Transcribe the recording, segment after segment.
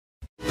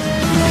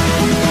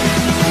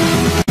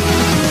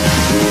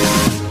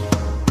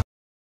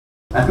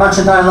As much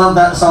as I love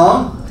that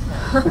song,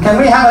 can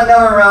we have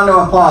another round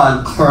of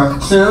applause for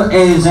Su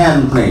A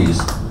Zhen, please?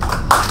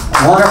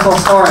 Wonderful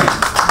story.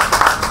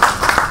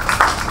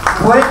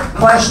 Quick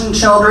question,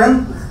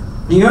 children.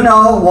 Do you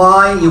know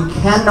why you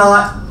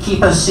cannot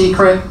keep a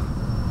secret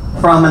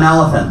from an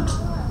elephant?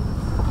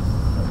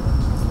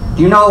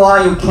 Do you know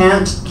why you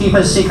can't keep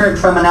a secret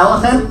from an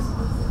elephant?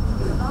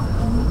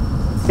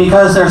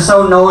 Because they're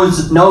so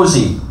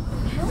nosy.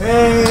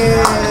 Hey,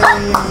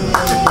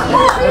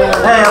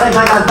 at least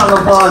I got some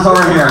applause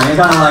over here. You're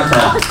gonna like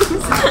that.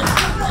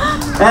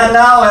 And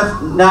now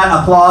with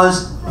that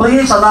applause,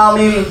 please allow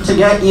me to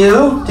get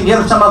you to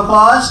give some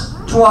applause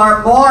to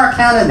our Muar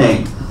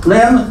candidate,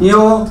 Lim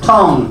Yue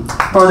Tong,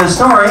 for the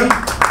story,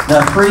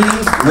 The Three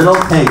Little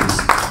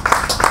Pigs.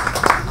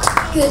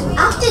 Good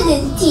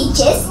afternoon,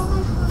 teachers,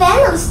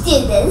 fellow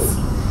students,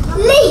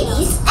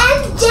 ladies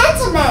and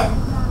gentlemen.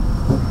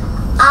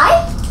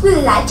 I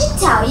would like to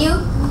tell you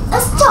a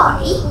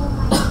story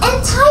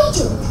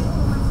entitled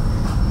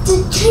The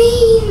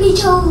Three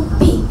Little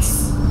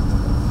Pigs.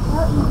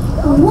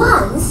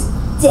 Once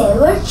there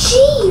were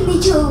three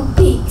little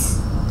pigs.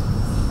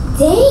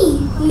 They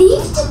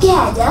lived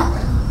together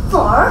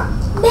for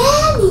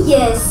many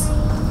years.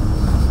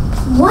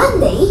 One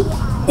day,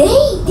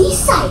 they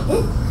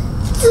decided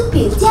to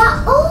build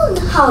their own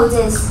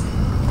houses.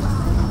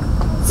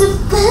 The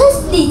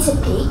first little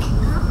pig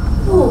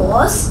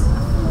was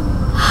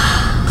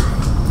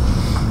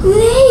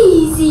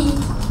lazy.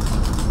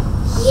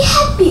 He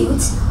had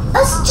built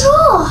a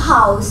straw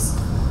house.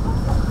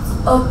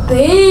 A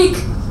big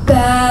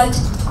bad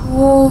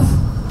wolf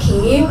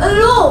came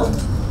along.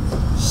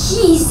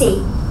 He said,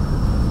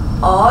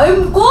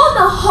 I'm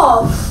gonna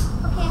huff,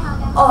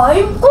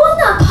 I'm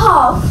gonna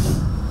puff,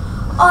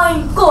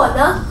 I'm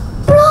gonna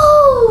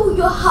blow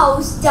your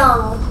house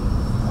down.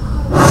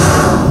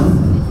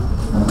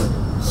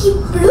 He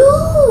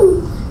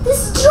blew the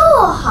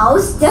straw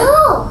house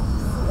down.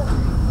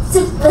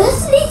 The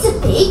first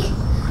little pig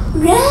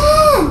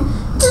ran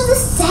to the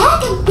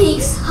second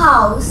pig's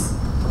house.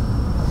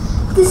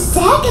 The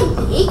second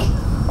pig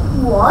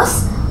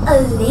was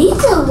a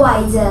little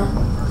wiser.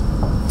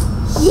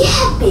 He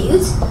had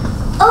built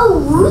a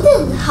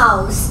wooden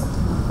house.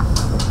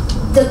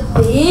 The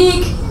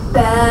big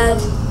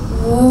bad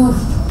wolf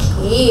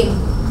came.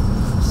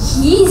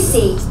 He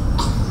said,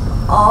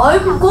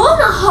 I'm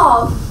gonna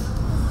huff,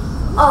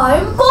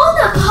 I'm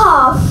gonna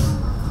puff,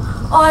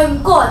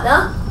 I'm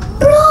gonna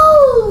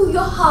blow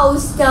your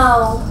house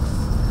down.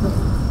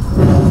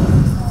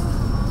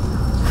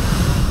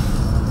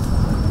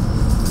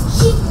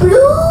 He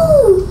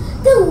blew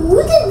the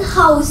wooden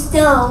house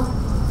down.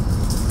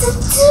 The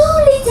two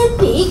little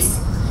pigs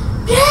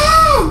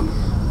ran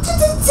to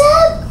the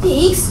third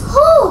pig's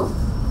home.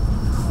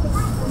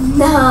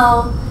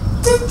 Now,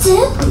 the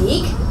third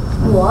pig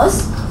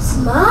was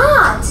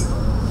smart.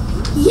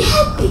 He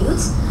had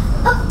built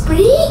a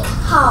brick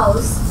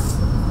house.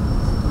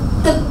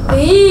 The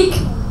big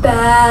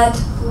bad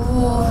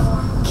wolf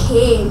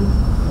came.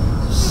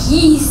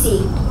 He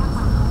said,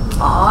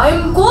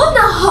 I'm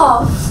gonna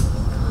huff,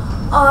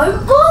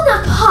 I'm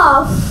gonna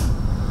puff,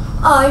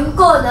 I'm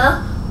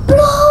gonna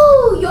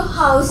blow your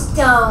house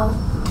down.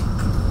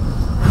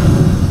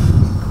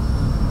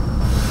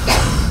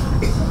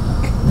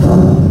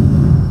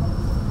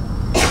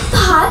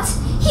 But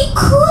he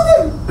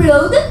couldn't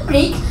blow the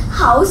brick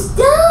house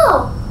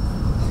down.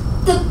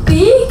 The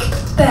big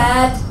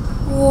bad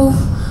wolf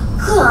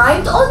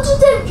climbed onto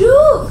the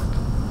roof.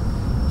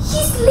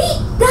 He slid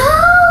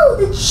down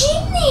the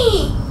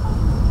chimney.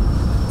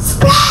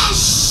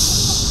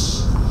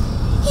 Splash!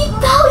 He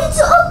fell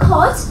into a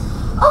pot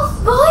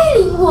of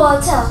boiling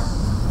water.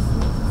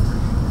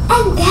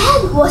 And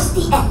that was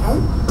the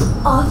end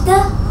of the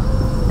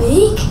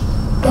big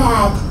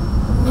bad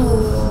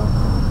wolf.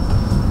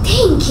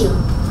 Thank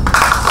you.